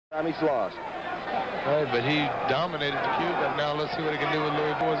Time he's lost. Right, but he dominated the Cuban. Now let's see what he can do with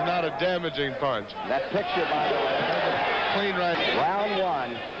Louis. It was not a damaging punch. That picture, by the way. Clean right. Round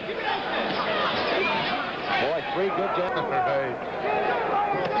one. Boy, 3 good jabs. Right.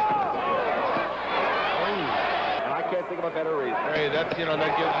 And I can't think of a better reason. Hey, that's, you know,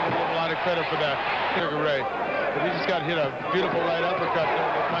 that gives him a lot of credit for that. Sugar Ray. But he just got hit a beautiful right uppercut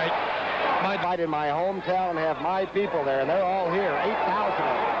there that might fight in my hometown and have my people there, and they're all here. 8,000 of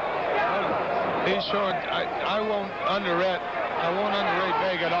them. He's showing. I won't underrate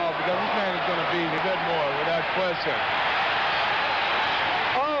Vega at all, because this man is going to be a bit more without question.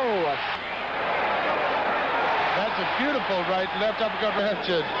 Oh! That's a beautiful right left uppercut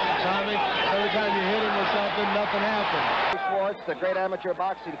reaction, Tommy. Every time you hit him with something, nothing happens. Schwartz, the great amateur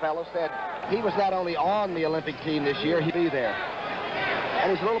boxing fellow, said he was not only on the Olympic team this year, he'd be there.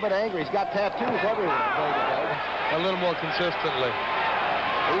 And he's a little bit angry. He's got tattoos everywhere. A little more consistently.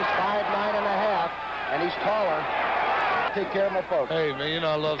 He's 5'9½", and he's taller. Take care of my folks. Hey, man, you know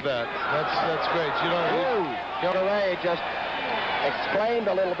I love that. That's great. You know, Sugar Ray just exclaimed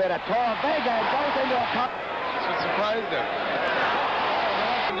a little bit at Toro Vega and goes into a cup. It surprised him.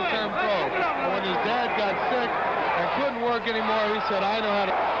 The term pro. When his dad got sick and couldn't work anymore, he said, "I know how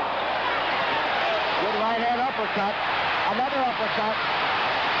to." Good right hand uppercut. Another uppercut.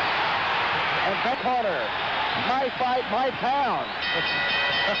 And back corner. My fight, my pound.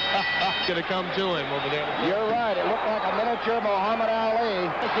 Gonna come to him over there. You're right. It looked like a miniature Muhammad Ali.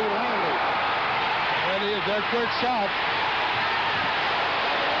 He landed. And he is. They're quick shots.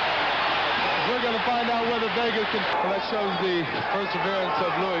 We're going to find out whether Vega can. Well, that shows the perseverance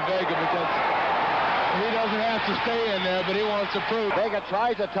of Louis Vega, because he doesn't have to stay in there, but he wants to prove. Vega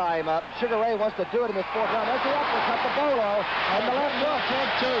tries to tie him up. Sugar Ray wants to do it in this 4th round. There's the uppercut, the bolo, and the left hook.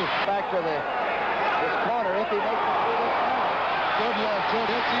 Back to this corner if he makes it through this round. Good left hook.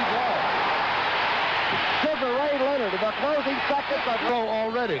 Yes, he does. Sugar Ray Leonard in the closing seconds of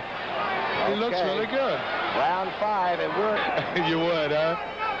already. He looks really good. Round 5, and we're... You would, huh?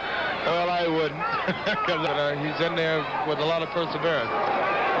 Well, I wouldn't. Because he's in there with a lot of perseverance.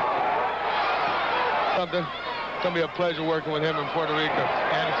 Something. It's going to be a pleasure working with him in Puerto Rico.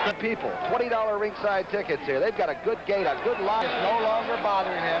 And it's people, $20 ringside tickets here. They've got a good gate, a good line. It's no longer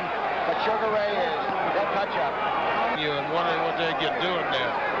bothering him, but Sugar Ray is. They'll touch up. You and wondering what they get doing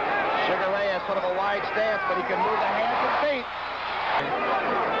there. Sugar Ray has sort of a wide stance, but he can move the hands and feet.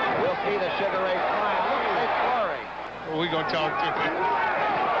 We'll see the Sugar Ray smile. Look at this flurry. Well, we're going to talk to him.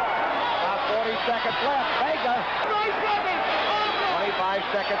 About 40 seconds left. Vega. 25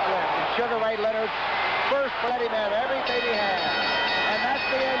 seconds left. And Sugar Ray Leonard first let him have everything he had. And that's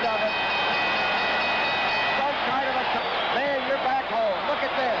the end of it.